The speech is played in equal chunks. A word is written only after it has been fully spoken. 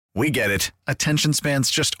We get it. Attention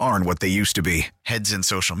spans just aren't what they used to be. Heads in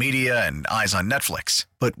social media and eyes on Netflix.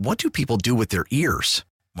 But what do people do with their ears?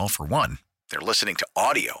 Well, for one, they're listening to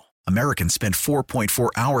audio. Americans spend 4.4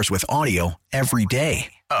 hours with audio every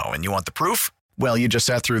day. Oh, and you want the proof? Well, you just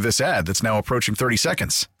sat through this ad that's now approaching 30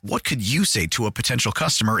 seconds. What could you say to a potential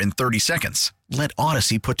customer in 30 seconds? Let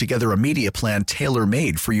Odyssey put together a media plan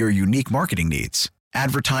tailor-made for your unique marketing needs.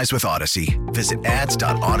 Advertise with Odyssey. Visit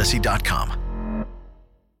ads.odyssey.com.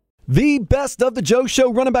 The Best of the Joe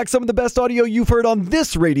Show, running back some of the best audio you've heard on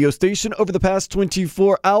this radio station over the past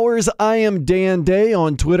 24 hours. I am Dan Day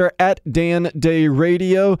on Twitter at Dan Day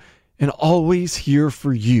Radio, and always here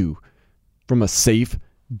for you from a safe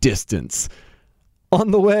distance.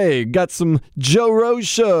 On the way, got some Joe Rose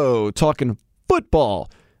Show talking football.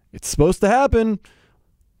 It's supposed to happen.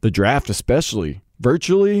 The draft especially.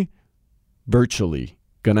 Virtually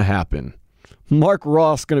gonna happen. Mark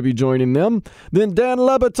Ross going to be joining them. Then Dan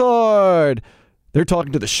Le Batard. They're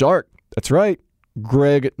talking to the Shark. That's right.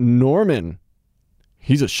 Greg Norman.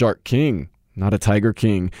 He's a Shark King, not a Tiger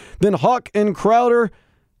King. Then Hawk and Crowder.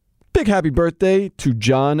 Big happy birthday to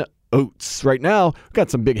John Oates. Right now, we've got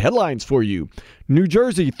some big headlines for you. New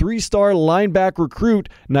Jersey 3-star linebacker recruit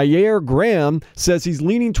Nair Graham says he's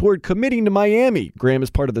leaning toward committing to Miami. Graham is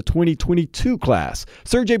part of the 2022 class.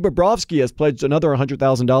 Sergei Bobrovsky has pledged another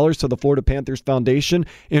 $100,000 to the Florida Panthers Foundation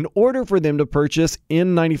in order for them to purchase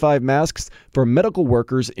N95 masks for medical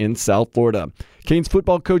workers in South Florida. Canes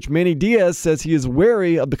football coach Manny Diaz says he is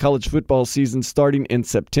wary of the college football season starting in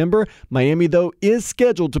September. Miami, though, is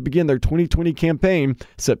scheduled to begin their 2020 campaign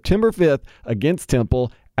September 5th against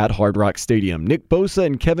Temple at Hard Rock Stadium. Nick Bosa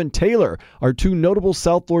and Kevin Taylor are two notable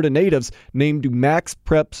South Florida natives named to Max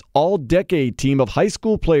Prep's all-decade team of high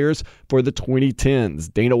school players for the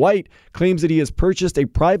 2010s. Dana White claims that he has purchased a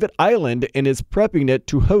private island and is prepping it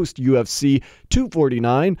to host UFC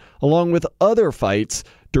 249 along with other fights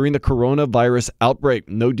during the coronavirus outbreak.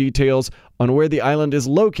 No details on where the island is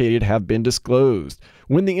located have been disclosed.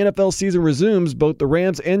 When the NFL season resumes, both the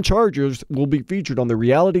Rams and Chargers will be featured on the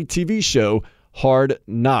reality TV show Hard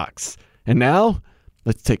Knocks. And now,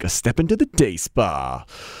 let's take a step into the day spa.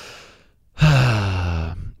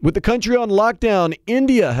 With the country on lockdown,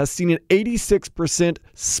 India has seen an 86%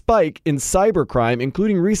 spike in cybercrime,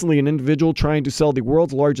 including recently an individual trying to sell the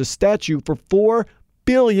world's largest statue for $4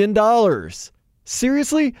 billion.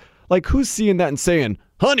 Seriously? Like, who's seeing that and saying,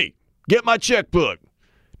 honey, get my checkbook?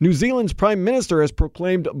 New Zealand's Prime Minister has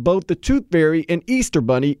proclaimed both the Tooth Fairy and Easter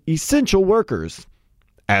Bunny essential workers.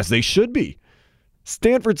 As they should be.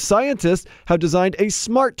 Stanford scientists have designed a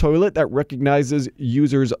smart toilet that recognizes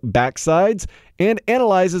users' backsides and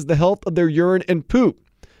analyzes the health of their urine and poop.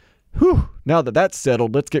 Whew, now that that's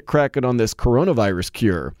settled, let's get cracking on this coronavirus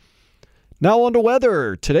cure. Now on to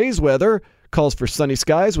weather. Today's weather calls for sunny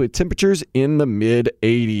skies with temperatures in the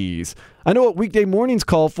mid-80s. I know what weekday mornings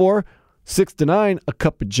call for. 6 to 9, a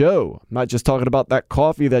cup of Joe. I'm not just talking about that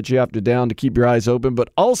coffee that you have to down to keep your eyes open,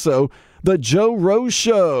 but also the Joe Rose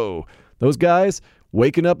Show. Those guys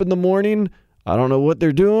waking up in the morning, I don't know what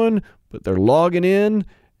they're doing, but they're logging in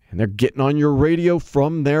and they're getting on your radio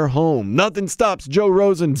from their home. Nothing stops Joe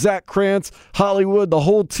Rose and Zach Krantz, Hollywood, the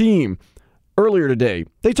whole team. Earlier today,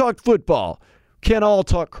 they talked football. Can't all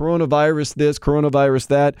talk coronavirus this, coronavirus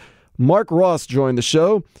that. Mark Ross joined the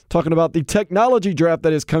show talking about the technology draft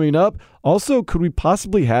that is coming up. Also, could we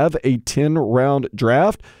possibly have a 10-round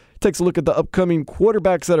draft? Takes a look at the upcoming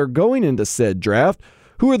quarterbacks that are going into said draft.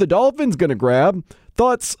 Who are the Dolphins going to grab?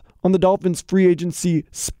 Thoughts on the Dolphins' free agency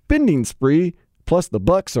spending spree. Plus, the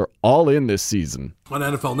Bucs are all in this season. On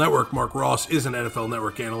NFL Network, Mark Ross is an NFL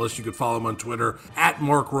Network analyst. You can follow him on Twitter at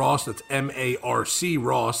Mark Ross. That's M-A-R-C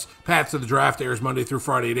Ross. Paths to the Draft airs Monday through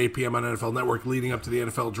Friday at 8 p.m. on NFL Network, leading up to the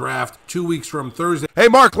NFL Draft 2 weeks from Thursday. Hey,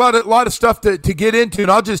 Mark, a lot of stuff to get into,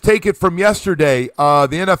 and I'll just take it from yesterday. The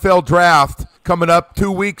NFL Draft coming up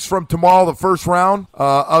 2 weeks from tomorrow, the first round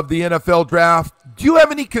of the NFL Draft. Do you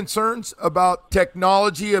have any concerns about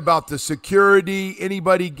technology, about the security,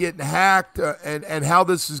 anybody getting hacked, and how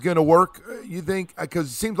this is going to work, you think? Because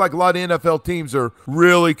it seems like a lot of NFL teams are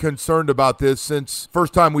really concerned about this since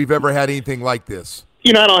first time we've ever had anything like this.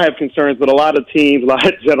 You know, I don't have concerns, but a lot of teams, a lot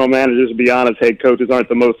of general managers, to be honest, head coaches aren't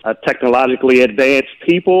the most technologically advanced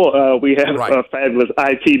people. We have fabulous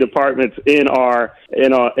IT departments in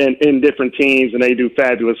different teams, and they do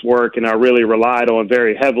fabulous work and are really relied on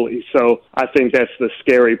very heavily. So I think that's the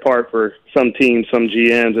scary part for some teams, some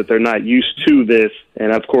GMs, that they're not used to this.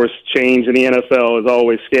 And, of course, change in the NFL is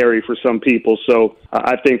always scary for some people. So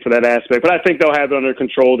I think for that aspect. But I think they'll have it under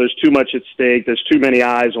control. There's too much at stake. There's too many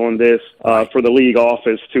eyes on this for the league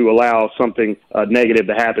office to allow something negative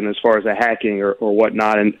to happen as far as a hacking or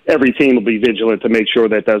whatnot. And every team will be vigilant to make sure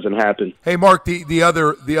that doesn't happen. Hey, Mark, the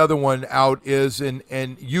other one out is,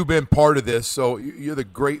 and you've been part of this, so you're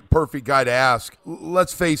the perfect guy to ask.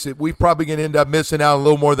 Let's face it, we're probably going to end up missing out a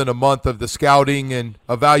little more than a month of the scouting and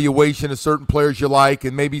evaluation of certain players you like,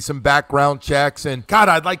 and maybe some background checks. And, God,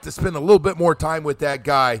 I'd like to spend a little bit more time with that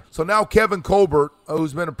guy. So now Kevin Colbert,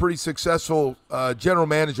 who's been a pretty successful general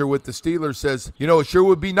manager with the Steelers, says, it sure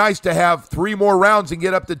would be nice to have 3 more rounds and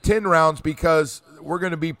get up to 10 rounds because we're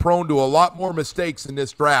going to be prone to a lot more mistakes in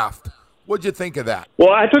this draft. What'd you think of that?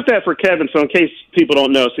 Well, I took that for Kevin, so in case people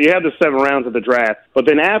don't know. So you have the 7 rounds of the draft, but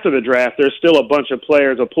then after the draft, there's still a bunch of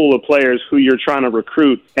players, a pool of players who you're trying to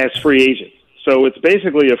recruit as free agents. So it's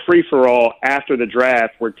basically a free-for-all after the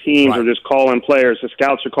draft where teams are just calling players. The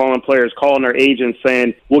scouts are calling players, calling their agents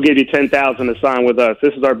saying, we'll give you $10,000 to sign with us.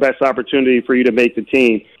 This is our best opportunity for you to make the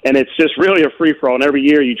team. And it's just really a free-for-all. And every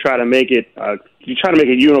year you try to make it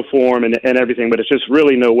uniform and everything, but it's just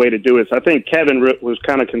really no way to do it. So I think Kevin was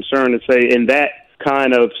kind of concerned to say in that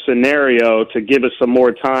kind of scenario to give us some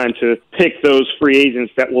more time to pick those free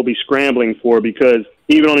agents that we'll be scrambling for, because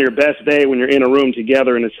even on your best day when you're in a room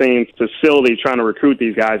together in the same facility trying to recruit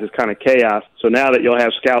these guys, it's kind of chaos. So now that you'll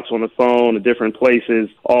have scouts on the phone at different places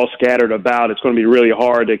all scattered about, it's going to be really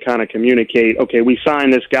hard to kind of communicate, okay, we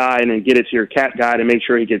signed this guy, and then get it to your cat guy to make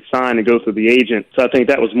sure he gets signed and go through the agent. So I think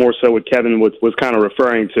that was more so what Kevin was kind of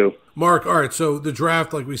referring to. Mark, all right, so the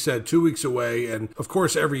draft, like we said, 2 weeks away, and of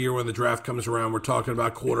course every year when the draft comes around, we're talking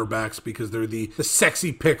about quarterbacks because they're the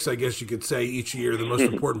sexy picks, I guess you could say, each year, the most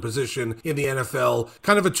important position in the NFL.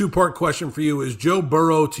 Kind of a 2-part question for you. Is Joe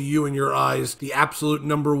Burrow, to you in your eyes, the absolute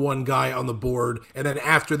number 1 guy on the board? And then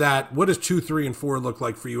after that, what does 2, 3, and 4 look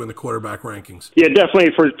like for you in the quarterback rankings? Yeah,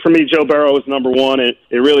 definitely for me, Joe Burrow is number 1. It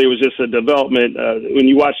really was just a development. When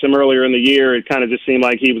you watched him earlier in the year, it kind of just seemed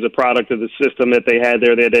like he was a product of the system that they had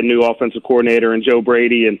there. They had that new offensive coordinator and Joe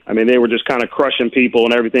Brady, and I mean they were just kind of crushing people,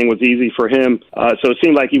 and everything was easy for him. So it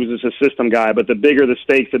seemed like he was just a system guy. But the bigger the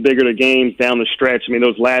stakes, the bigger the games down the stretch. I mean,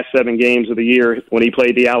 those last 7 games of the year when he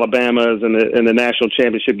played the Alabamas and the national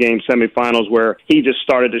championship game semifinals, where he just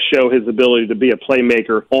started to show his ability to be a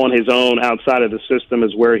playmaker on his own outside of the system,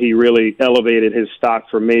 is where he really elevated his stock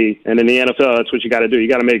for me. And in the NFL, that's what you got to do. You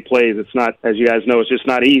got to make plays. It's not, as you guys know, it's just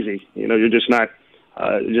not easy. You're just not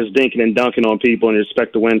just dinking and dunking on people and you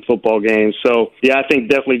expect to win football games. So, yeah, I think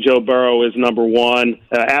definitely Joe Burrow is number 1.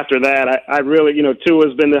 After that, I really,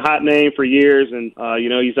 Tua's been the hot name for years, and,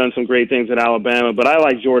 he's done some great things at Alabama. But I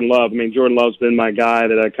like Jordan Love. I mean, Jordan Love's been my guy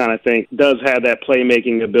that I kind of think does have that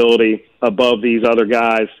playmaking ability above these other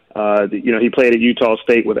guys. He played at Utah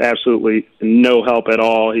State with absolutely no help at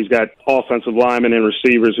all. He's got offensive linemen and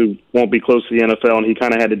receivers who won't be close to the NFL, and he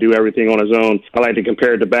kind of had to do everything on his own. I like to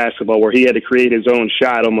compare it to basketball, where he had to create his own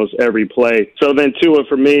shot almost every play. So then Tua,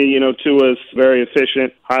 for me, Tua's very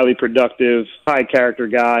efficient, highly productive, high-character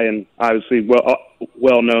guy, and obviously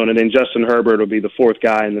well-known. And then Justin Herbert will be the 4th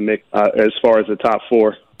guy in the mix as far as the top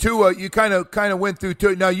 4. Tua, you kind of went through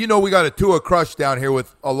Tua. Now, we got a Tua crush down here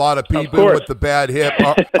with a lot of people with the bad hip.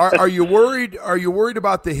 Are you worried? Are you worried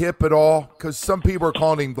about the hip at all? Because some people are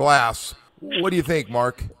calling him glass. What do you think,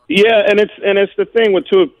 Mark? Yeah, and it's the thing with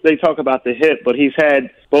Tua. They talk about the hip, but he's had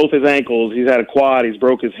both his ankles. He's had a quad. He's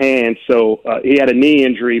broke his hand. So he had a knee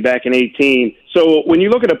injury back in 2018. So when you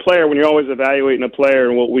look at a player, when you're always evaluating a player,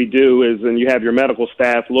 and what we do is, and you have your medical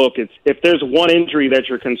staff look, it's if there's one injury that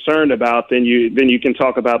you're concerned about, then you can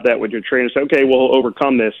talk about that with your trainer. Say, okay, we'll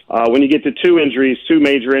overcome this. When you get to 2 injuries, 2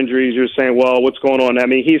 major injuries, you're saying, well, what's going on? I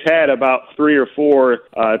mean, he's had about 3 or 4,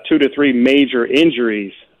 2 to 3 major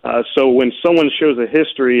injuries. So when someone shows a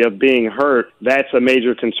history of being hurt, that's a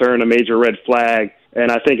major concern, a major red flag. And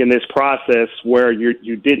I think in this process where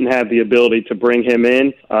you didn't have the ability to bring him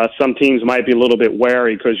in, some teams might be a little bit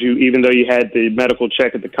wary because even though you had the medical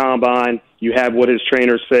check at the combine, you have what his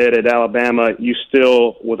trainer said at Alabama, you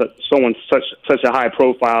still, with someone such a high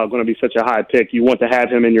profile, going to be such a high pick, you want to have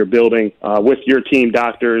him in your building with your team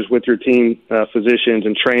doctors, with your team physicians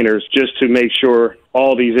and trainers, just to make sure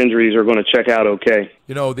all these injuries are going to check out okay.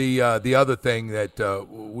 The other thing that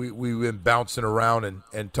we've been bouncing around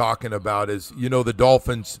and talking about is, the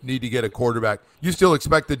Dolphins need to get a quarterback. You still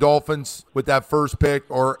expect the Dolphins with that first pick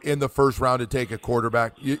or in the first round to take a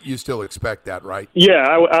quarterback? You still expect that, right? Yeah,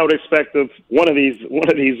 I would expect the one of these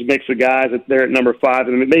mix of guys, they're at number 5,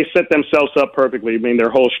 and they set themselves up perfectly. I mean, their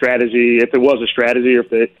whole strategy, if it was a strategy, or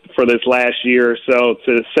for this last year or so,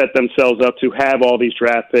 to set themselves up to have all these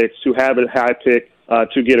draft picks, to have a high pick,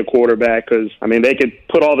 to get a quarterback, because, I mean, they could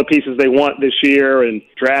put all the pieces they want this year and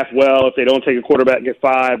draft well. If they don't take a quarterback, get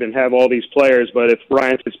 5 and have all these players. But if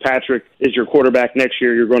Ryan Fitzpatrick is your quarterback next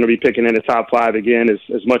year, you're going to be picking in the top 5 again,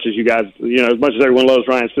 as much as you guys, as much as everyone loves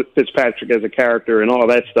Ryan Fitzpatrick as a character and all of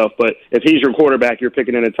that stuff. But if he's your quarterback, you're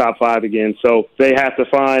picking in the top 5 again. So they have to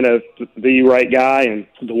find the right guy and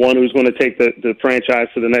the one who's going to take the franchise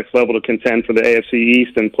to the next level to contend for the AFC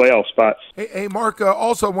East and playoff spots. Hey Mark,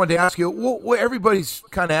 also I wanted to ask you, what everybody's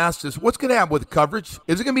kind of asked us, what's going to happen with coverage?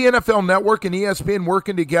 Is it going to be NFL Network and ESPN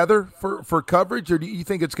working together for coverage, or do you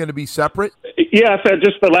think it's going to be separate? Yeah, I said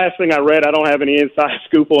just the last thing I read. I don't have any inside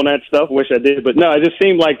scoop on that stuff. Wish I did, but no, it just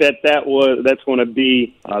seemed like that's going to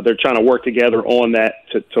be. They're trying to work together on that,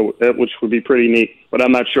 which would be pretty neat. But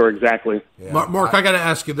I'm not sure exactly. Yeah. Mark, I got to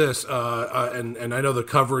ask you this, and I know the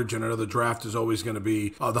coverage and I know the draft is always going to be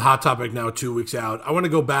the hot topic now 2 weeks out. I want to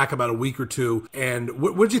go back about a week or two, and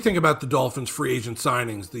what did you think about the Dolphins' free agent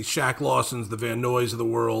signings, the Shaq Lawsons, the Van Noys of the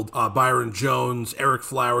world, Byron Jones, Eric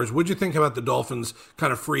Flowers? What did you think about the Dolphins'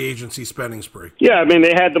 kind of free agency spending spree? Yeah, I mean,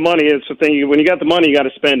 they had the money. It's the thing. When you got the money, you got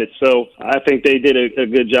to spend it. So I think they did a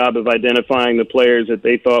good job of identifying the players that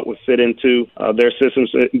they thought would fit into their systems.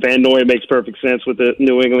 Van Noy makes perfect sense with the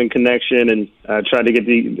New England connection, and tried to get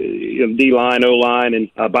the D-line, O-line,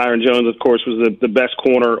 and Byron Jones, of course, was the best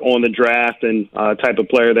corner on the draft and type of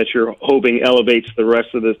player that you're hoping elevates the rest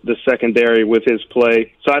of the secondary with his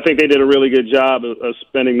play. So I think they did a really good job of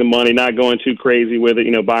spending the money, not going too crazy with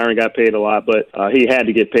it. Byron got paid a lot, but he had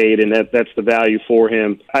to get paid, and that's the value for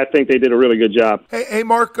him. I think they did a really good job. Hey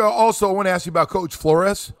Mark, also I want to ask you about Coach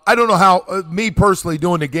Flores. I don't know how, me personally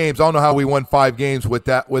doing the games, I don't know how we won 5 games with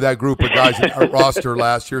that group of guys in our roster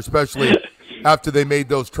last year, especially after they made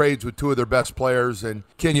those trades with 2 of their best players, and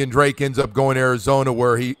Kenyon Drake ends up going to Arizona,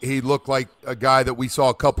 where he looked like a guy that we saw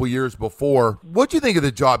a couple years before. What do you think of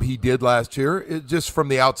the job he did last year, just from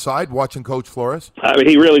the outside, watching Coach Flores? I mean,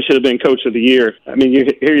 he really should have been Coach of the Year. I mean,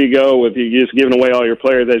 here you go, with you just giving away all your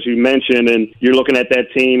players, as you mentioned, and you're looking at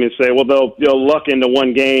that team and say, well, they'll luck into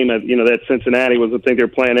one game. That Cincinnati was the thing they're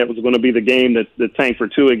playing. That was going to be the game that tanked for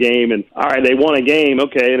 2 a game, and all right, they won a game,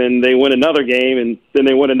 okay, and then they win another game, and then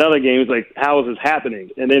they win another game. It's like, how is this happening?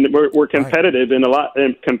 And then we're competitive in a lot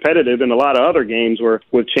of other games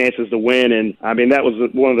with chances to win. And I mean, that was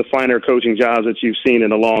one of the finer coaching jobs that you've seen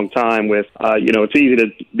in a long time. With it's easy to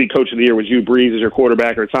be Coach of the Year with Drew Brees as your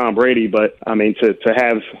quarterback or Tom Brady, but I mean, to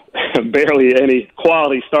have barely any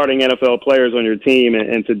quality starting NFL players on your team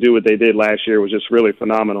and to do what they did last year was just really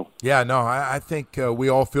phenomenal. Yeah, no, I think we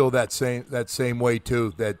all feel that same way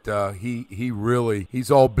too. That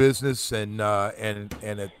he's all business, and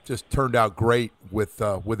it just turned out great with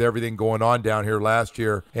everything going on down here last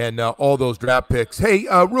year and all those draft picks. Hey,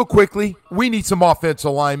 real quickly, we need some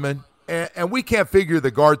offensive linemen. And we can't figure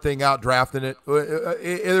the guard thing out drafting it.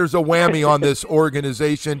 There's a whammy on this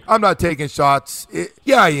organization. I'm not taking shots.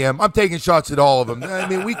 Yeah, I am. I'm taking shots at all of them. I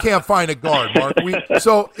mean, we can't find a guard, Mark.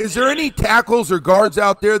 So is there any tackles or guards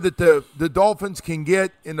out there that the Dolphins can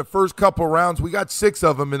get in the first couple rounds? We got 6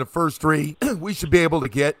 of them in the first 3. We should be able to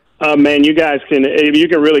get. Man, you guys can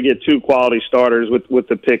really get 2 quality starters with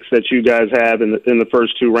the picks that you guys have in the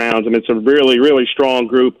first 2 rounds. I mean, it's a really, really strong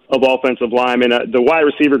group of offensive linemen. The wide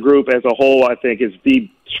receiver group as a whole, I think, is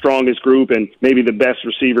the strongest group and maybe the best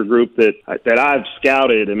receiver group that I've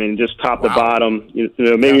scouted. I mean, just top to bottom,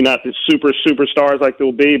 maybe not the superstars like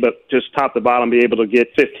they'll be, but just top to bottom, be able to get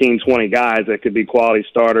 15, 20 guys that could be quality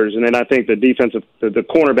starters. And then I think the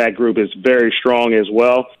cornerback group is very strong as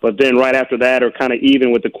well. But then right after that, or kind of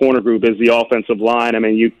even with the corner group, is the offensive line. I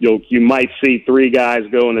mean, you might see 3 guys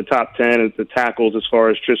go in the top 10 as the tackles, as far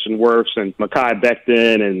as Tristan Wirfs and Mekhi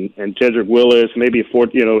Becton and Jedrick Willis, maybe a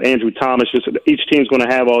 4th, Andrew Thomas. Just each team's going to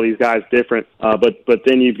have all these guys different, but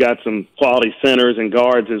then you've got some quality centers and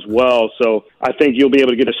guards as well. So I think you'll be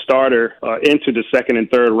able to get a starter into the 2nd and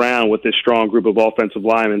 3rd round with this strong group of offensive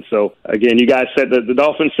linemen. So again, you guys said that the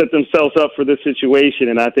Dolphins set themselves up for this situation,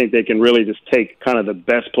 and I think they can really just take kind of the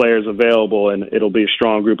best players available, and it'll be a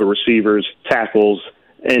strong group of receivers, tackles,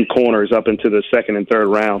 and corners up into the second and third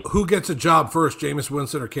round. Who gets a job first, Jameis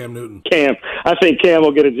Winston or Cam Newton? Cam. I think Cam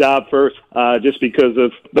will get a job first, just because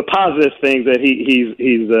of the positive things that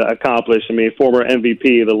he's accomplished. I mean, former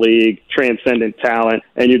MVP of the league, transcendent talent,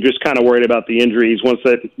 and you're just kind of worried about the injuries. Once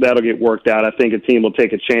that'll get worked out, I think a team will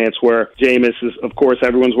take a chance where Jameis is, of course,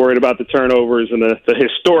 everyone's worried about the turnovers and the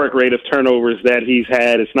historic rate of turnovers that he's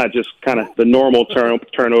had. It's not just kind of the normal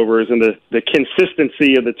turnovers and the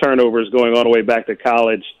consistency of the turnovers going all the way back to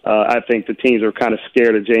college. I think the teams are kind of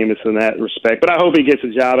scared of Jameis in that respect. But I hope he gets a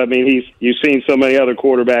job. I mean, you've seen so many other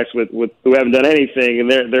quarterbacks with who haven't done anything,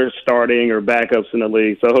 and they're starting or backups in the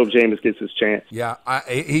league. So I hope Jameis gets his chance. Yeah,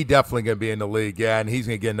 he definitely going to be in the league, yeah, and he's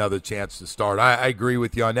going to get another chance to start. I agree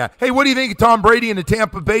with you on that. Hey, what do you think of Tom Brady and the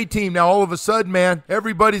Tampa Bay team now? All of a sudden, man,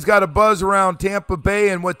 everybody's got a buzz around Tampa Bay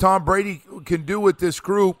and what Tom Brady can do with this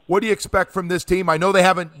group. What do you expect from this team? I know they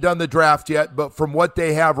haven't done the draft yet, but from what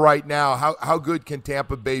they have right now, how good can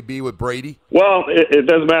Tampa Bay be with Brady? Well, it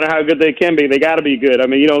doesn't matter how good they can be. They got to be good. I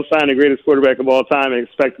mean, you don't sign the greatest quarterback of all time and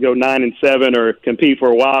expect to go 9-7 or compete for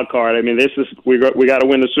a wild card. I mean, we got to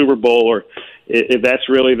win the Super Bowl, or if that's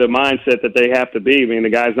really the mindset that they have to be. I mean, the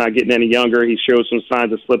guy's not getting any younger. He showed some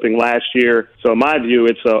signs of slipping last year. So in my view,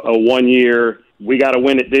 it's a 1 year. We got to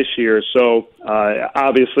win it this year. So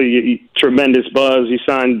obviously, tremendous buzz. You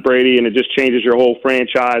sign Brady, and it just changes your whole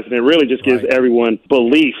franchise, and it really just gives everyone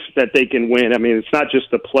belief that they can win. I mean, it's not just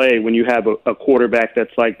the play when you have a quarterback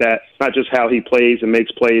that's like that. It's not just how he plays and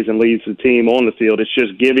makes plays and leads the team on the field. It's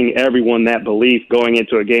just giving everyone that belief going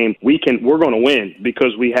into a game. We're going to win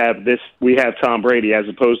because we have Tom Brady, as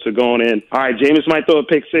opposed to going in, all right, Jameis might throw a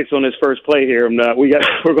pick six on his first play here.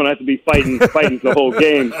 We're going to have to be fighting the whole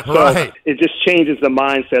game. So it just changes the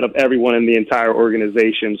mindset of everyone in the entire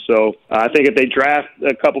organization. So I think if they draft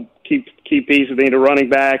a couple key pieces, they need a running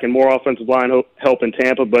back and more offensive line help in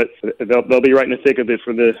Tampa, but they'll be right in the thick of it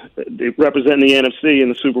for representing the NFC in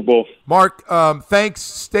the Super Bowl. Mark, thanks.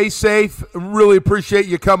 Stay safe. Really appreciate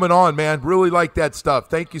you coming on, man. Really like that stuff.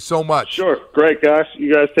 Thank you so much. Sure. Great, guys.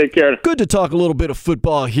 You guys take care. Good to talk a little bit of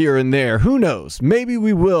football here and there. Who knows? Maybe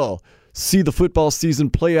we will see the football season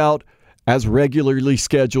play out as regularly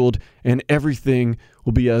scheduled, and everything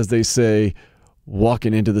will be, as they say,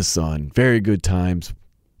 walking into the sun. Very good times.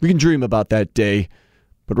 We can dream about that day.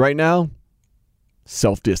 But right now,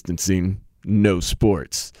 self-distancing, no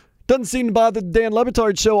sports. Doesn't seem to bother the Dan Le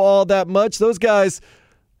Batard show all that much. Those guys,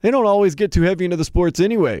 they don't always get too heavy into the sports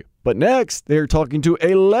anyway. But next, they're talking to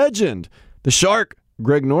a legend, the Shark,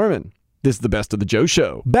 Greg Norman. This is the Best of the Joe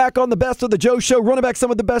Show. Back on the Best of the Joe Show, running back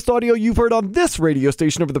some of the best audio you've heard on this radio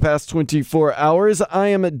station over the past 24 hours. I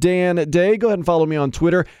am Dan Day. Go ahead and follow me on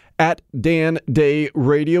Twitter at Dan Day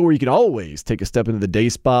Radio, where you can always take a step into the day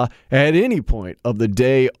spa at any point of the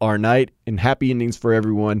day or night. And happy endings for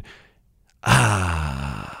everyone.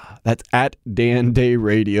 That's at Dan Day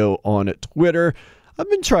Radio on Twitter. I've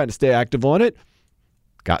been trying to stay active on it.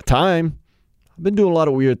 Got time. I've been doing a lot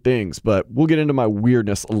of weird things, but we'll get into my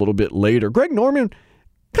weirdness a little bit later. Greg Norman,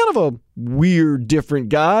 kind of a weird, different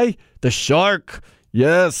guy. The Shark,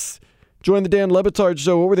 yes. Join the Dan Le Batard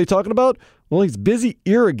show. What were they talking about? Well, he's busy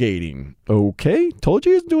irrigating. Okay, told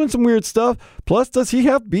you he's doing some weird stuff. Plus, does he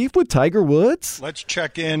have beef with Tiger Woods? Let's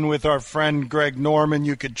check in with our friend Greg Norman.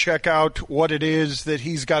 You could check out what it is that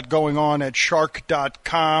he's got going on at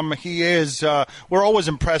shark.com. He is, we're always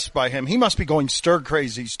impressed by him. He must be going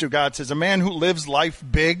stir-crazy, Stugatz. As a man who lives life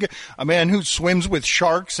big, a man who swims with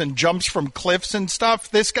sharks and jumps from cliffs and stuff,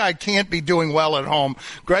 this guy can't be doing well at home.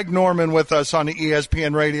 Greg Norman with us on the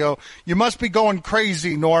ESPN Radio. You must be going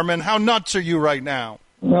crazy, Norman. How nuts are you right now?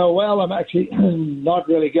 Well, I'm actually not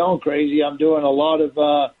really going crazy. I'm doing a lot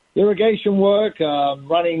of irrigation work,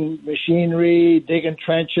 running machinery, digging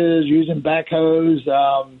trenches, using backhoes.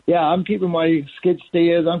 I'm keeping my skid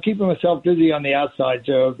steers. I'm keeping myself busy on the outside,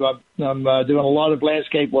 so I'm doing a lot of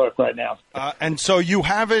landscape work right now. And so you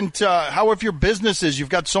haven't, how have your businesses, you've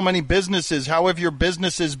got so many businesses, how have your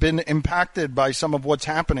businesses been impacted by some of what's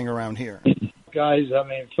happening around here? Guys, I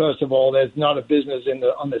mean, first of all, there's not a business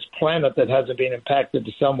on this planet that hasn't been impacted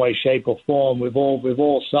to some way, shape, or form. We've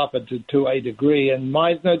all suffered to a degree, and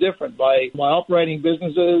mine's no different. My operating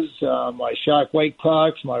businesses, my Shark Wake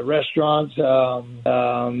Parks, my restaurants,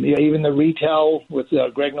 even the retail with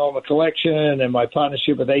Greg Norman Collection and my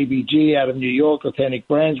partnership with ABG out of New York, Authentic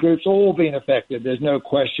Brands Group's all been affected. There's no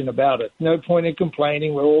question about it. No point in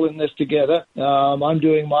complaining. We're all in this together. I'm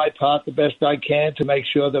doing my part the best I can to make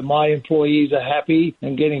sure that my employees are happy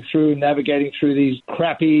and navigating through these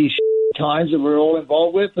crappy times that we're all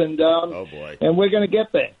involved with, and and we're going to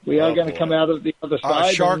get there. We are going to come out of the other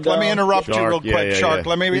side. Shark, let me interrupt you real quick. Shark,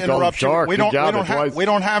 let me interrupt you. We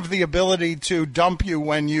don't have the ability to dump you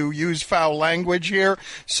when you use foul language here.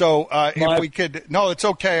 So if we could, no, it's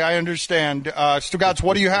okay. I understand. Stugotz,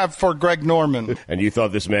 what do you have for Greg Norman? And you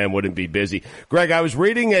thought this man wouldn't be busy, Greg? I was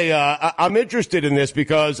reading I'm interested in this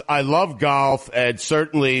because I love golf, and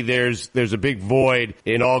certainly there's a big void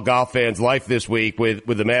in all golf fans' life this week with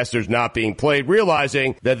the Masters not being played,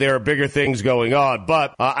 realizing that there are bigger things going on.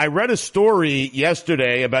 But I read a story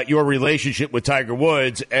yesterday about your relationship with Tiger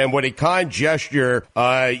Woods and what a kind gesture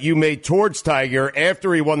you made towards Tiger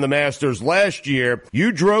after he won the Masters last year.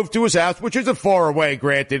 You drove to his house, which isn't far away,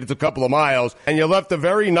 granted, it's a couple of miles, and you left a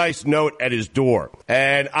very nice note at his door.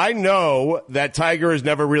 And I know that Tiger has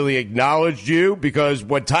never really acknowledged you because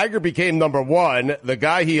when Tiger became number one, the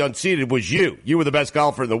guy he unseated was you. You were the best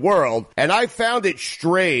golfer in the world. And I found it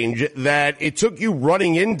strange that it took you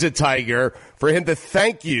running into Tiger for him to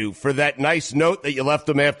thank you for that nice note that you left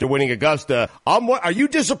him after winning Augusta. Are you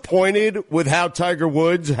disappointed with how Tiger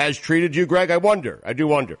Woods has treated you, Greg? I do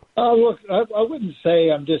wonder. Look, I wouldn't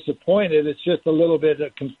say I'm disappointed. It's just a little bit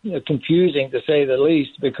confusing, to say the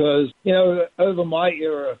least, because, over my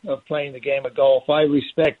era of playing the game of golf, I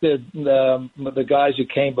respected the guys who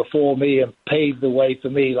came before me and paved the way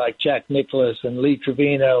for me, like Jack Nicklaus and Lee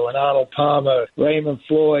Trevino and Arnold Palmer, Raymond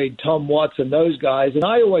Floyd, Tom Watson, those guys. And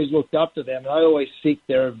I always looked up to them. I always seek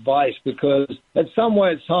their advice because at some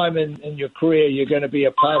time in your career, you're going to be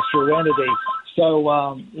a pastoral entity. So,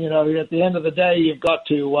 at the end of the day, you've got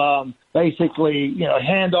to basically,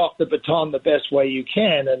 hand off the baton the best way you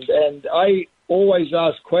can. And I always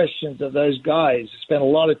ask questions of those guys, spend a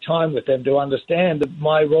lot of time with them to understand that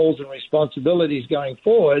my roles and responsibilities going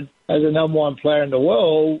forward as a number one player in the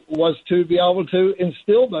world was to be able to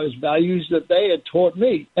instill those values that they had taught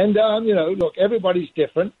me. And, look, everybody's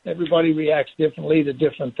different. Everybody reacts differently to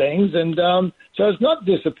different things. And so it's not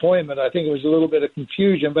disappointment. I think it was a little bit of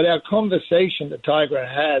confusion. But our conversation that Tiger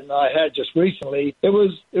and I had just recently, it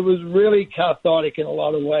was really cathartic in a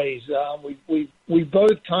lot of ways. We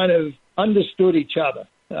both kind of understood each other.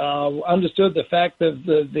 Understood the fact that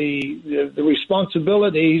the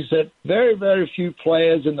responsibilities that very, very few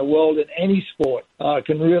players in the world in any sport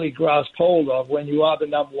can really grasp hold of when you are the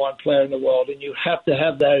number one player in the world, and you have to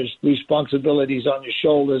have those responsibilities on your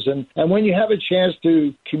shoulders. And when you have a chance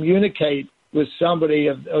to communicate with somebody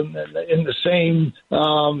in the same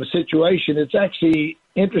situation, it's actually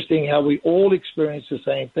interesting how we all experience the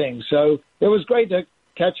same thing. So it was great to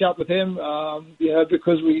catch up with him,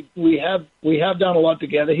 because we have done a lot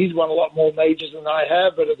together. He's won a lot more majors than I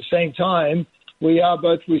have, but at the same time, we are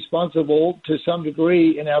both responsible to some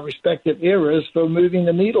degree in our respective eras for moving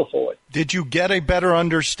the needle forward. Did you get a better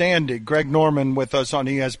understanding, Greg Norman with us on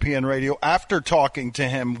ESPN Radio, after talking to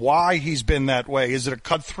him, why he's been that way? Is it a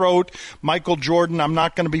cutthroat, Michael Jordan, I'm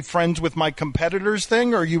not going to be friends with my competitors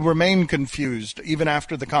thing, or you remain confused even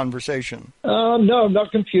after the conversation? No, I'm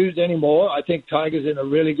not confused anymore. I think Tiger's in a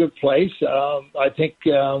really good place. I think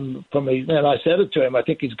and I said it to him, I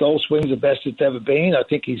think his golf swing's the best it's ever been. I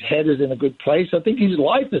think his head is in a good place. I think his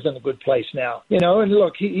life is in a good place now. And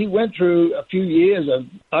look, he went through a few years of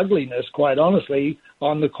ugliness, quite honestly,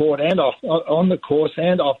 on the court and on the course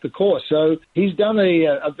and off the course. So he's done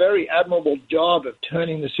a very admirable job of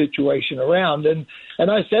turning the situation around. And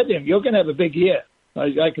I said to him, you're going to have a big year.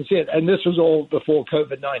 I can see it. And this was all before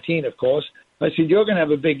COVID-19, of course. I said, you're going to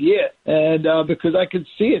have a big year. And because I could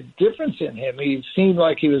see a difference in him. He seemed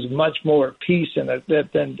like he was much more at peace and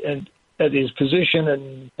at his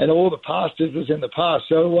position, and all the past was in the past.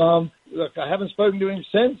 So, look, I haven't spoken to him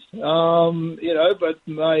since, but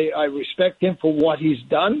I respect him for what he's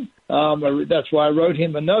done. That's why I wrote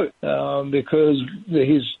him a note, because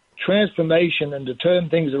his transformation and to turn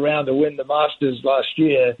things around to win the Masters last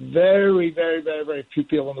year, very, very, very, very few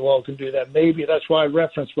people in the world can do that. Maybe that's why I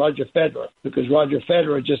referenced Roger Federer, because Roger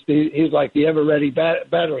Federer he's like the ever-ready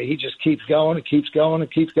battery. He just keeps going and keeps going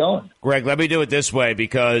and keeps going. Greg, let me do it this way,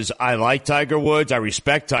 because I like Tiger Woods. I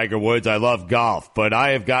respect Tiger Woods. I love golf. But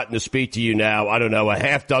I have gotten to speak to you now, I don't know, a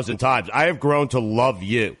half dozen times. I have grown to love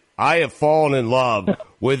you. I have fallen in love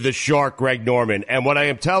with the Shark, Greg Norman. And what I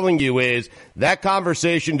am telling you is that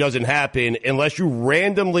conversation doesn't happen unless you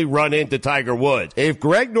randomly run into Tiger Woods. If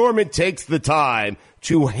Greg Norman takes the time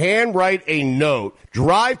to handwrite a note,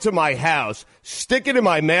 drive to my house, stick it in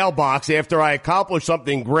my mailbox after I accomplish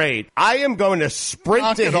something great, I am going to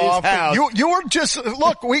sprint to his house. You were just,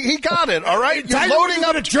 look, he got it, all right? You're loading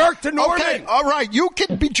up a jerk to Norman. Okay, all right, you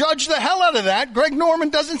can judge the hell out of that. Greg Norman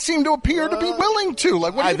doesn't seem to appear to be willing to.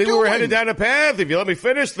 Like, what are you doing? I think we were headed down a path, if you let me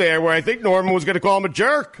finish there, where I think Norman was going to call him a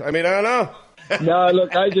jerk. I mean, I don't know. No,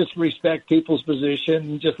 look, I just respect people's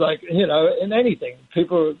position, just like, in anything.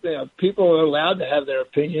 People are allowed to have their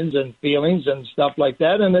opinions and feelings and stuff like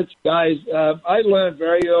that. And it's, guys, I learned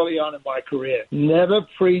very early on in my career, never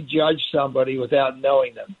prejudge somebody without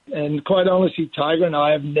knowing them. And quite honestly, Tiger and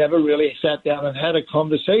I have never really sat down and had a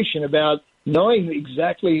conversation about knowing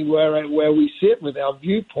exactly where we sit with our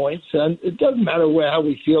viewpoints. And it doesn't matter how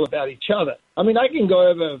we feel about each other. I mean, I can go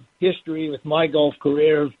over history with my golf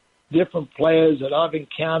career of different players that I've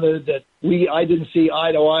encountered that I didn't see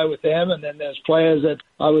eye to eye with them, and then there's players that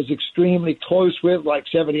I was extremely close with, like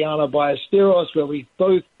Severiano Ballesteros, where we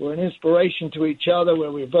both were an inspiration to each other,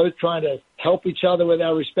 where we were both trying to help each other with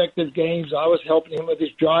our respective games. I was helping him with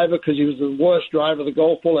his driver because he was the worst driver of the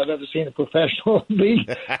golf ball I've ever seen a professional be,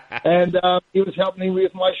 and he was helping me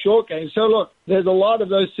with my short game. So look, there's a lot of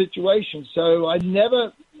those situations. So I've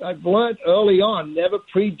learned early on, never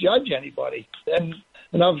prejudge anybody.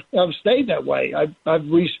 And I've stayed that way. I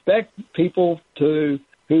respect people who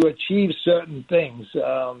achieve certain things,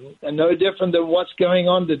 and no different than what's going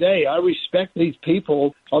on today. I respect these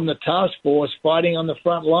people on the task force fighting on the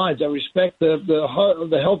front lines. I respect the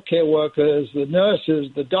healthcare workers, the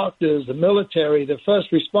nurses, the doctors, the military, the first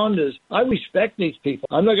responders. I respect these people.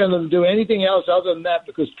 I'm not going to do anything else other than that,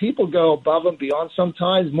 because people go above and beyond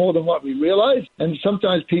sometimes more than what we realize, and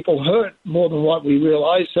sometimes people hurt more than what we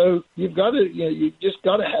realize. So you just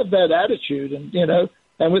got to have that attitude, and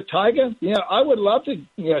And with Tiger, I would love to,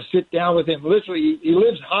 sit down with him. Literally, he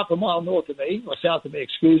lives half a mile north of me, or south of me,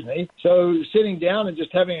 excuse me. So sitting down and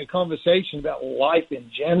just having a conversation about life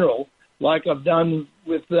in general, like I've done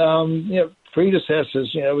with,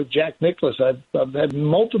 predecessors, with Jack Nicklaus. I've had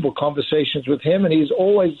multiple conversations with him, and he's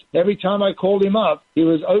always, every time I called him up, he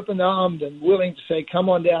was open-armed and willing to say, come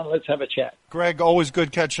on down, let's have a chat. Greg, always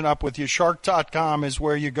good catching up with you. Shark.com is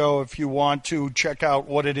where you go if you want to check out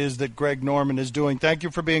what it is that Greg Norman is doing. Thank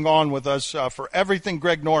you for being on with us. For everything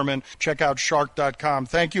Greg Norman, check out Shark.com.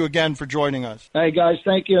 Thank you again for joining us. Hey, guys,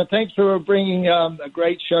 thank you. And thanks for bringing a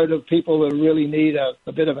great show to people that really need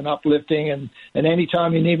a bit of an uplifting. And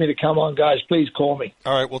anytime you need me to come on, guys, please call me.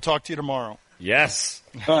 All right, we'll talk to you tomorrow. Yes.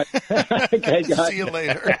 All right. Okay, guys. See you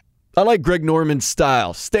later. I like Greg Norman's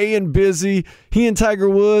style. Staying busy. He and Tiger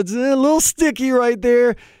Woods, a little sticky right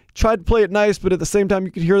there. Tried to play it nice, but at the same time,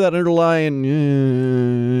 you could hear that underlying.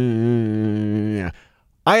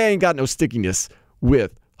 I ain't got no stickiness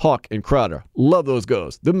with Hawk and Crowder. Love those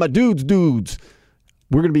guys. They're my dudes.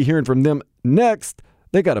 We're going to be hearing from them next.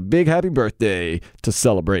 They got a big happy birthday to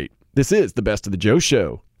celebrate. This is the Best of the Joe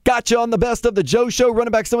Show. Gotcha on the Best of the Joe Show,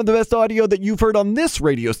 running back some of the best audio that you've heard on this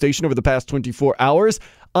radio station over the past 24 hours.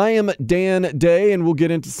 I am Dan Day, and we'll get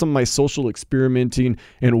into some of my social experimenting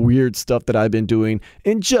and weird stuff that I've been doing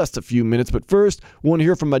in just a few minutes. But first, want to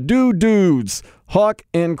hear from my dudes, Hawk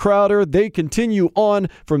and Crowder. They continue on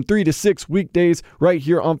from 3 to 6 weekdays right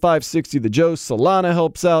here on 560 The Joe. Solana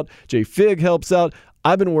helps out. Jay Fig helps out.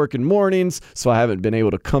 I've been working mornings, so I haven't been able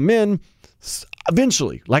to come in.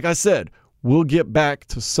 Eventually, like I said, we'll get back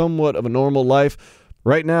to somewhat of a normal life.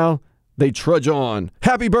 Right now, they trudge on.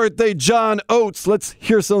 Happy birthday, John Oates. Let's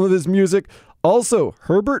hear some of his music. Also,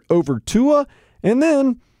 Herbert over Tua. And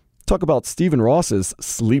then talk about Stephen Ross's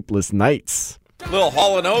Sleepless Nights. Little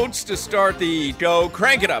Hall & Oates to start the show.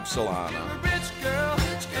 Crank it up, Solana.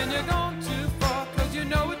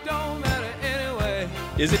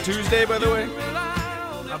 Is it Tuesday, by the way?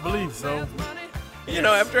 I believe so.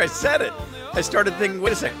 After I said it, I started thinking,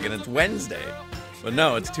 wait a second, it's Wednesday. But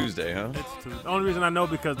no, it's Tuesday, huh? It's Tuesday. The only reason I know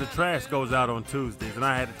because the trash goes out on Tuesdays, and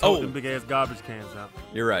I had to tote them big-ass garbage cans out.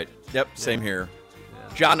 You're right. Yep, same here.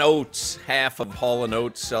 Yeah. John Oates, half of Hall &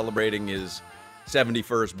 Oates, celebrating his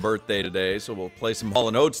 71st birthday today, so we'll play some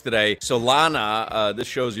Hall & Oates today. Solana, this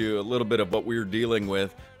shows you a little bit of what we're dealing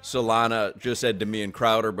with. Solana just said to me and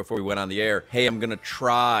Crowder before we went on the air, hey, I'm going to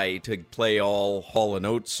try to play all Hall &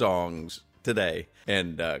 Oates songs today.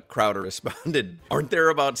 And Crowder responded, aren't there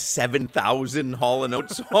about 7,000 Hall &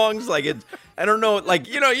 Oates songs? Like, I don't know. Like,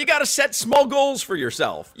 you got to set small goals for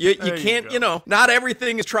yourself. You can't, not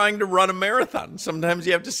everything is trying to run a marathon. Sometimes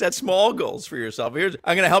you have to set small goals for yourself. I'm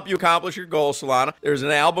going to help you accomplish your goal, Solana. There's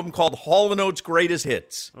an album called Hall & Oates Greatest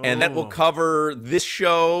Hits, and that will cover this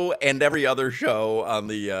show and every other show on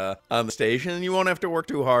the station, and you won't have to work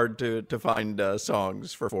too hard to find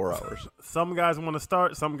songs for 4 hours. Some guys want to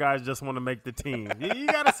start. Some guys just want to make the team. You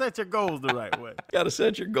got to set your goals the right way. Got to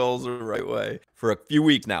set your goals the right way. For a few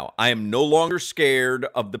weeks now, I am no longer scared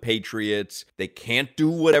of the Patriots. They can't do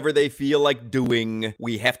whatever they feel like doing.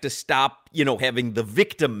 We have to stop, having the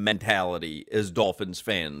victim mentality as Dolphins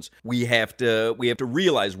fans. We have to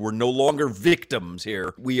realize we're no longer victims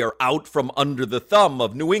here. We are out from under the thumb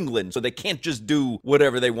of New England, so they can't just do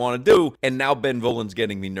whatever they want to do. And now Ben Volen's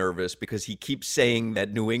getting me nervous because he keeps saying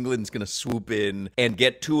that New England's going to swoop in and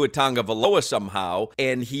get Tua Tagovailoa somehow,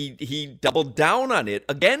 and he doubled down on it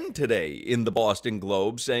again today in the Boston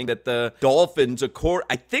Globe, saying that the Dolphins,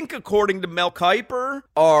 according to Mel Kiper,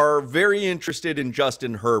 are very interested in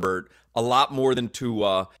Justin Herbert, a lot more than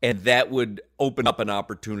Tua, and that would open up an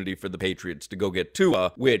opportunity for the Patriots to go get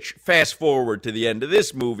Tua, which, fast forward to the end of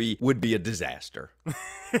this movie, would be a disaster.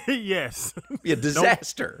 Yes. Be a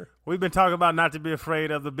disaster. We've been talking about not to be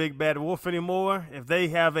afraid of the big bad wolf anymore. If they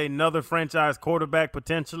have another franchise quarterback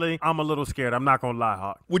potentially, I'm a little scared. I'm not going to lie,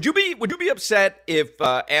 Hawk. Would you be upset if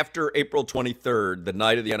after April 23rd, the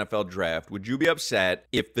night of the NFL draft, would you be upset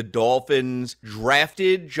if the Dolphins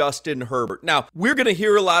drafted Justin Herbert? Now, we're going to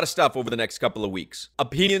hear a lot of stuff over the next couple of weeks.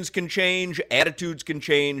 Opinions can change, attitudes can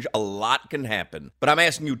change, a lot can happen. But I'm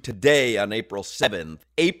asking you today on April 7th,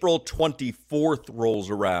 April 24th rolls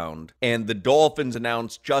around, and the Dolphins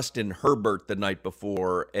announced Justin Herbert the night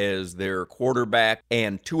before as their quarterback,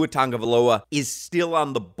 and Tua Tagovailoa is still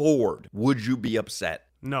on the board. Would you be upset?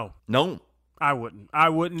 No. No. I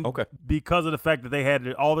wouldn't. Okay. Because of the fact that they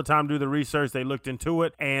had all the time to do the research, they looked into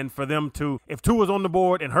it, and for them to, if Tua's on the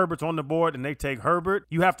board and Herbert's on the board and they take Herbert,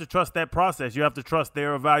 you have to trust that process. You have to trust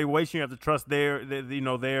their evaluation. You have to trust their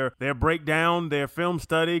breakdown, their film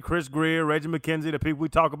study. Chris Greer, Reggie McKenzie, the people we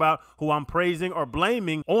talk about who I'm praising or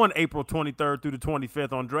blaming on April 23rd through the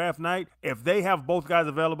 25th on draft night. If they have both guys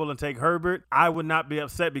available and take Herbert, I would not be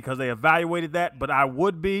upset because they evaluated that, but I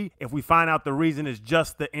would be if we find out the reason is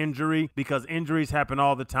just the injury, because injuries happen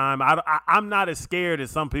all the time. I'm not as scared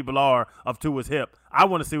as some people are of Tua's hip. I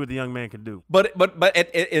want to see what the young man can do. But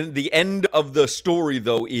at the end of the story,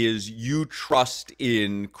 though, is you trust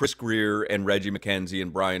in Chris Greer and Reggie McKenzie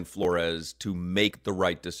and Brian Flores to make the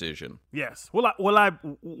right decision. Yes. Will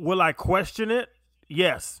I question it?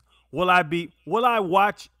 Yes. Will I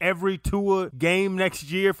watch every Tua game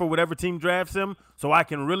next year for whatever team drafts him so I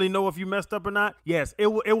can really know if you messed up or not? Yes, it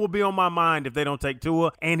will be on my mind if they don't take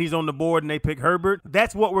Tua and he's on the board and they pick Herbert.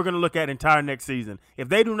 That's what we're going to look at entire next season. If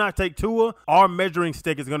they do not take Tua, our measuring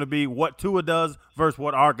stick is going to be what Tua does versus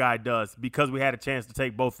what our guy does, because we had a chance to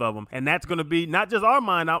take both of them. And that's going to be not just our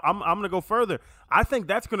mind. I'm going to go further. I think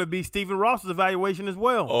that's going to be Stephen Ross's evaluation as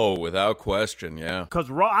well. Oh, without question, yeah.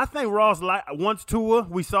 Because I think Ross wants Tua.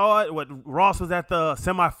 We saw it. Ross was at the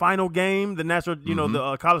semifinal game, the national,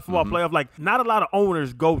 the college football playoff. Like, not a lot of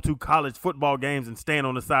owners go to college football games and stand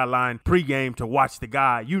on the sideline pregame to watch the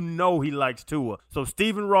guy. He likes Tua. So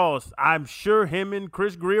Stephen Ross, I'm sure him and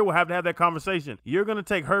Chris Greer will have to have that conversation. You're going to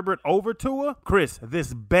take Herbert over Tua? Chris,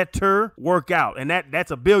 this better work out. And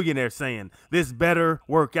that's a billionaire saying, this better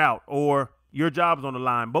work out, or your job's on the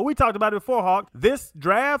line. But we talked about it before, Hawk. This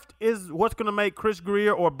draft is what's going to make Chris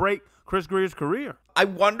Greer or break Chris Greer's career. I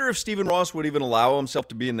wonder if Stephen Ross would even allow himself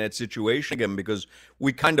to be in that situation again, because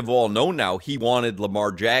we kind of all know now he wanted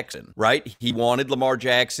Lamar Jackson, right? He wanted Lamar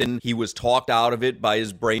Jackson. He was talked out of it by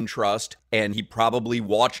his brain trust, and he probably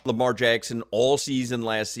watched Lamar Jackson all season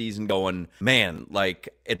last season going, man, like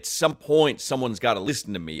at some point someone's got to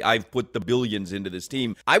listen to me. I've put the billions into this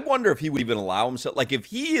team. I wonder if he would even allow himself, like if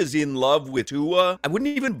he is in love with Tua, I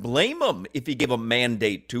wouldn't even blame him if he gave a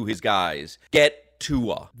mandate to his guys. Get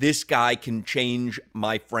Tua. This guy can change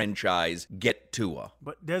my franchise. Get Tua.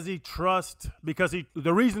 But does he trust? Because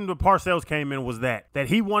the reason the Parcells came in was that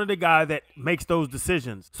he wanted a guy that makes those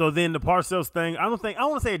decisions. So then the Parcells thing, I want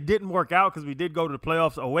to say it didn't work out because we did go to the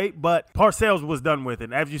playoffs 2008, but Parcells was done with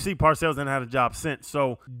it. As you see, Parcells hasn't had a job since.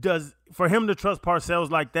 So for him to trust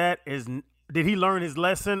Parcells like that, did he learn his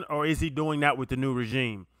lesson, or is he doing that with the new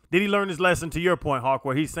regime? Did he learn his lesson, to your point, Hawk,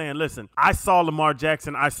 where he's saying, listen, I saw Lamar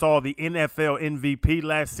Jackson. I saw the NFL MVP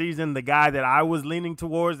last season, the guy that I was leaning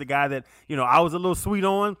towards, the guy that, I was a little sweet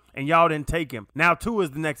on, and y'all didn't take him. Now Tua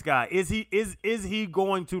is the next guy. Is he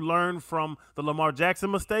going to learn from the Lamar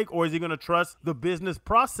Jackson mistake, or is he going to trust the business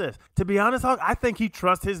process? To be honest, Hawk, I think he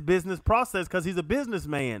trusts his business process because he's a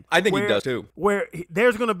businessman. I think he does too. Where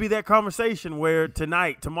there's going to be that conversation where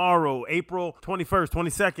tonight, tomorrow, April 21st,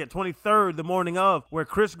 22nd, 23rd, the morning of, where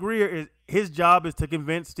Chris Grier his job is to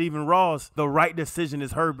convince Stephen Ross the right decision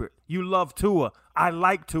is Herbert. You love Tua. I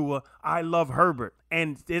like Tua. I love Herbert.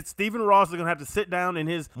 And Stephen Ross is going to have to sit down in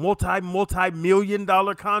his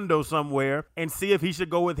multi-million-dollar condo somewhere and see if he should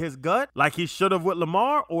go with his gut like he should have with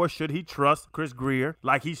Lamar, or should he trust Chris Grier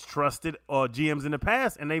like he's trusted GMs in the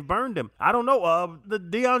past and they've burned him. I don't know. The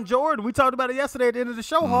Deion Jordan, we talked about it yesterday at the end of the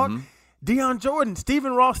show, Hawk. Deion Jordan,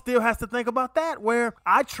 Stephen Ross still has to think about that, where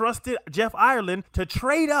I trusted Jeff Ireland to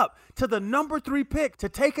trade up to the number 3 pick to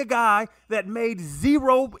take a guy that made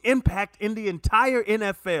zero impact in the entire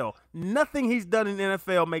NFL. Nothing he's done in the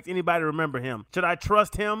NFL makes anybody remember him. Should I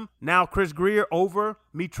trust him now, Chris Grier, over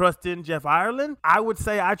me trusting Jeff Ireland? I would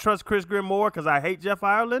say I trust Chris Grier more because I hate Jeff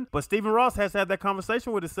Ireland, but Stephen Ross has to have that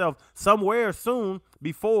conversation with himself somewhere soon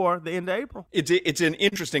before the end of April. It's an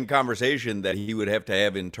interesting conversation that he would have to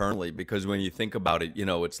have internally, because when you think about it,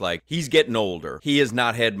 it's like he's getting older. He has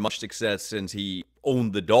not had much success since he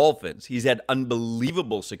owned the Dolphins. He's had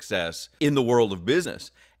unbelievable success in the world of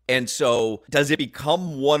business. And so does it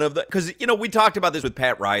become one of the – because, we talked about this with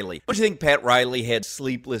Pat Riley. Don't you think Pat Riley had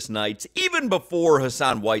sleepless nights even before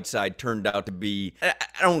Hassan Whiteside turned out to be – I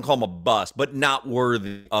don't want to call him a bust, but not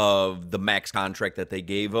worthy of the max contract that they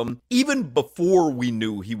gave him? Even before we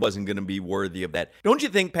knew he wasn't going to be worthy of that. Don't you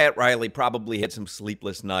think Pat Riley probably had some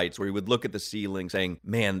sleepless nights where he would look at the ceiling saying,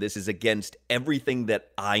 man, this is against everything that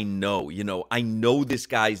I know. I know this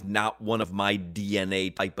guy's not one of my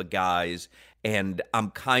DNA type of guys, and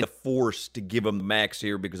I'm kind of forced to give him the max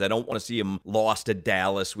here because I don't want to see him lost to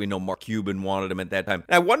Dallas. We know Mark Cuban wanted him at that time.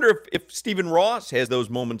 And I wonder if Stephen Ross has those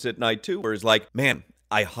moments at night too, where he's like, man,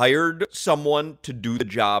 I hired someone to do the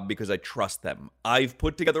job because I trust them. I've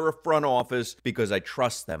put together a front office because I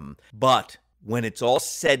trust them. But when it's all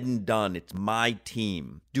said and done, it's my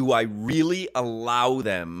team. Do I really allow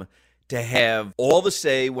them to have all the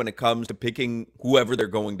say when it comes to picking whoever they're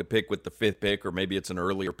going to pick with the 5th pick, or maybe it's an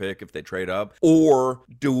earlier pick if they trade up? Or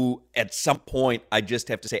do at some point I just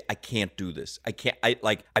have to say, I can't do this.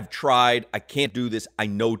 I've tried. I can't do this. I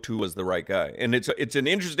know Tua's the right guy. And it's an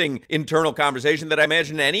interesting internal conversation that I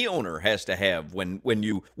imagine any owner has to have when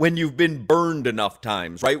you've been burned enough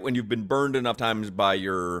times, right? When you've been burned enough times by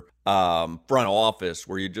your front office,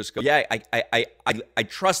 where you just go, yeah, I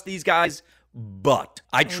trust these guys, but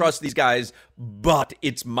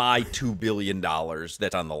it's my $2 billion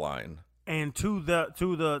that's on the line. And to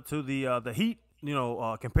the Heat,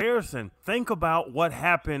 comparison, think about what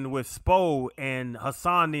happened with Spo and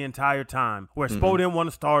Hassan the entire time, where Spo didn't want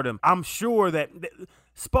to start him. I'm sure that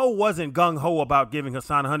Spo wasn't gung-ho about giving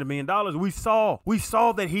Hassan $100 million. We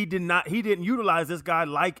saw that he didn't utilize this guy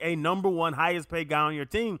like a number 1 highest paid guy on your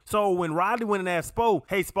team. So when Riley went and asked Spo,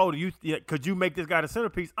 hey, Spo, could you make this guy the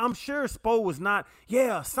centerpiece? I'm sure Spo was not,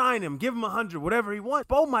 sign him, give him 100, whatever he wants.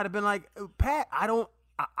 Spo might have been like, Pat, I don't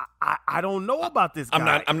know about this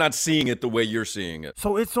guy. I'm not seeing it the way you're seeing it.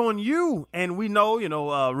 So it's on you. And we know,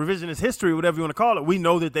 revisionist history, whatever you want to call it. We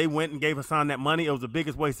know that they went and gave Hassan that money. It was the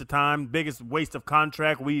biggest waste of time, biggest waste of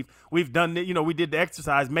contract. We've done it. We did the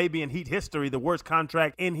exercise, maybe in Heat history, the worst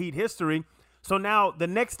contract in Heat history. So now the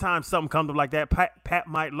next time something comes up like that, Pat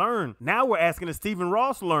might learn. Now we're asking, does Stephen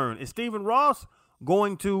Ross learn? Is Stephen Ross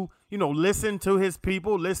going to, listen to his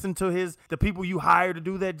people, listen to the people you hire to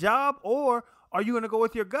do that job, or are you going to go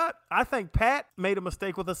with your gut? I think Pat made a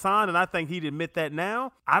mistake with Hassan, and I think he'd admit that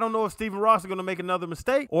now. I don't know if Stephen Ross is going to make another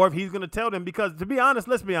mistake or if he's going to tell them, because to be honest,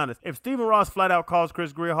 let's be honest, if Stephen Ross flat out calls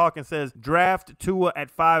Chris Grier Hawk and says, draft Tua at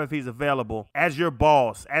 5 if he's available, as your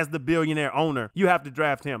boss, as the billionaire owner, you have to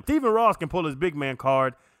draft him. Stephen Ross can pull his big man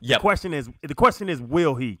card. Yep. The question is,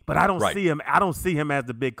 will he? But I don't see him. I don't see him as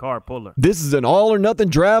the big card puller. This is an all or nothing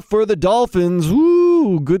draft for the Dolphins.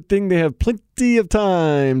 Woo! Good thing they have plenty of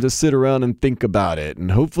time to sit around and think about it, and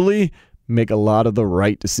hopefully make a lot of the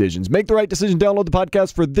right decisions. Make the right decision. Download the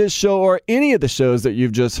podcast for this show or any of the shows that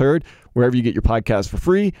you've just heard, wherever you get your podcast for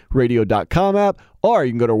free, radio.com app, or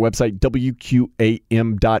you can go to our website,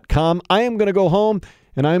 WQAM.com. I am going to go home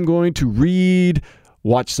and I'm going to read,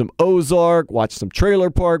 watch some Ozark, watch some Trailer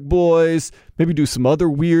Park Boys, maybe do some other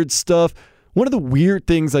weird stuff. One of the weird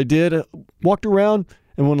things I did, walked around,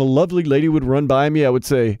 and when a lovely lady would run by me, I would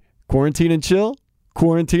say, quarantine and chill,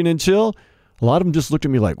 quarantine and chill. A lot of them just looked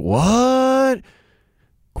at me like, what?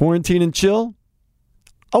 Quarantine and chill?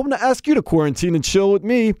 I want to ask you to quarantine and chill with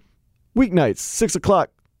me weeknights, 6 o'clock,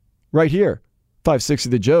 right here, 560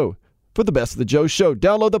 The Joe, for the Best of the Joe Show.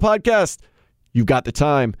 Download the podcast. You've got the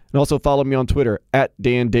time. And also follow me on Twitter at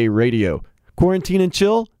Dan Day Radio. Quarantine and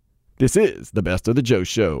chill? This is the Best of the Joe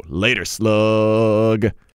Show. Later,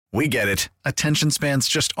 slug. We get it. Attention spans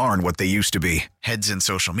just aren't what they used to be. Heads in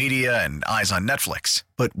social media and eyes on Netflix.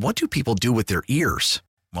 But what do people do with their ears?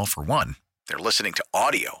 Well, for one, they're listening to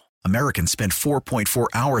audio. Americans spend 4.4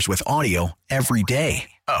 hours with audio every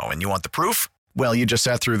day. Oh, and you want the proof? Well, you just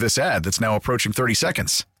sat through this ad that's now approaching 30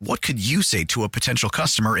 seconds. What could you say to a potential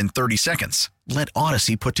customer in 30 seconds? Let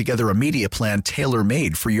Odyssey put together a media plan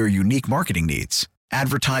tailor-made for your unique marketing needs.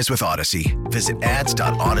 Advertise with Odyssey. Visit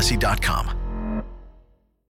ads.odyssey.com.